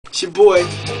It's your boy,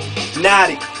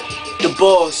 Notic, the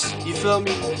boss, you feel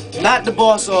me? Not the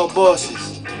boss of all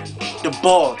bosses, the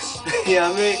boss, you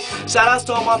know what I mean? Shout outs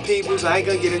to all my peoples, I ain't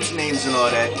gonna get into names and all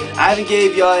that. I haven't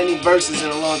gave y'all any verses in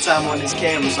a long time on this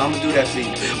camera, so I'm gonna do that for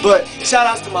you. But shout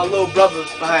outs to my little brother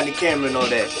behind the camera and all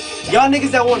that. Y'all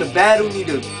niggas that wanna battle need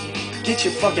to get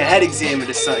your fucking head examined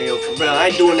or something, yo, for real. I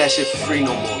ain't doing that shit for free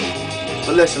no more.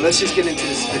 But listen, let's just get into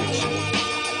this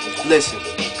finish. Listen.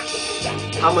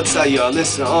 I'ma tell y'all,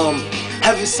 listen,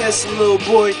 ever since a little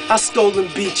boy, I stole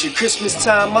and beat you. Christmas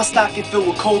time, my stocking filled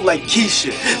with cold like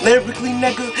Keisha. Lyrically,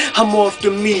 nigga, I'm off the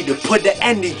meter. Put the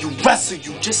end in you, wrestle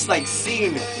you, just like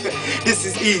Cena. This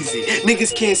is easy,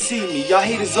 niggas can't see me. Y'all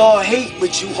haters all hate,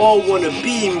 but you all wanna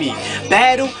be me.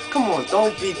 Battle? Come on,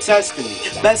 don't be testing me.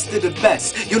 Best of the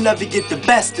best, you'll never get the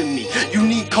best of me. You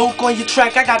need coke on your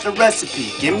track, I got the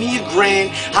recipe. Give me a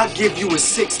grand, I'll give you a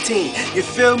 16. You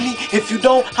feel me? If you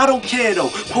don't, I don't care though.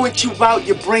 Point you out,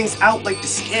 your brains out like the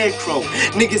scarecrow.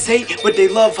 Niggas hate, but they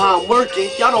love how I'm working.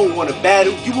 Y'all don't wanna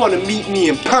battle, you wanna meet me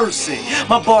in person.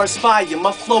 My bar's fire,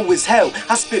 my flow is hell.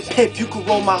 I spit pip, you can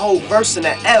roll my whole verse in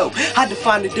an L. I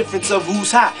define the difference of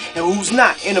who's hot and who's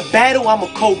not. In a battle, I'm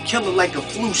a cold killer like a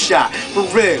flu shot. For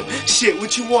real, shit,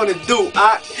 what you wanna do?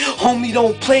 Homie,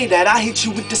 don't play that, I hit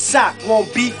you with the sock.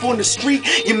 Want beef on the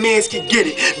street? Your mans can get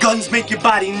it. Guns make your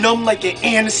body numb like an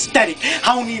anesthetic.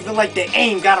 I don't even like the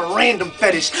aim, got a random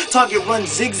fetish. Target run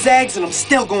zigzags and I'm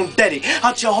still gon' dead it.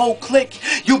 Out your whole clique,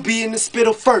 you'll be in the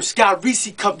spittle first. Got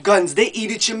Reese cup guns, they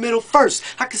eat at your middle first.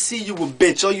 I can see you a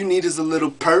bitch, all you need is a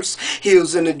little purse.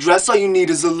 Heels in a dress, all you need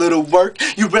is a little work.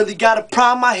 You really got a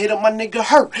problem, I hit up my nigga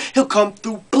Hurt. He'll come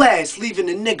through blast, leaving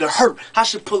a nigga hurt. I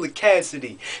should pull a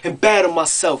Cassidy and battle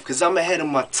myself, cause I'm ahead of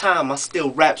my time, I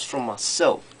still raps from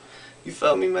myself. You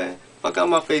felt me, man? Fuck out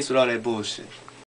my face with all that bullshit.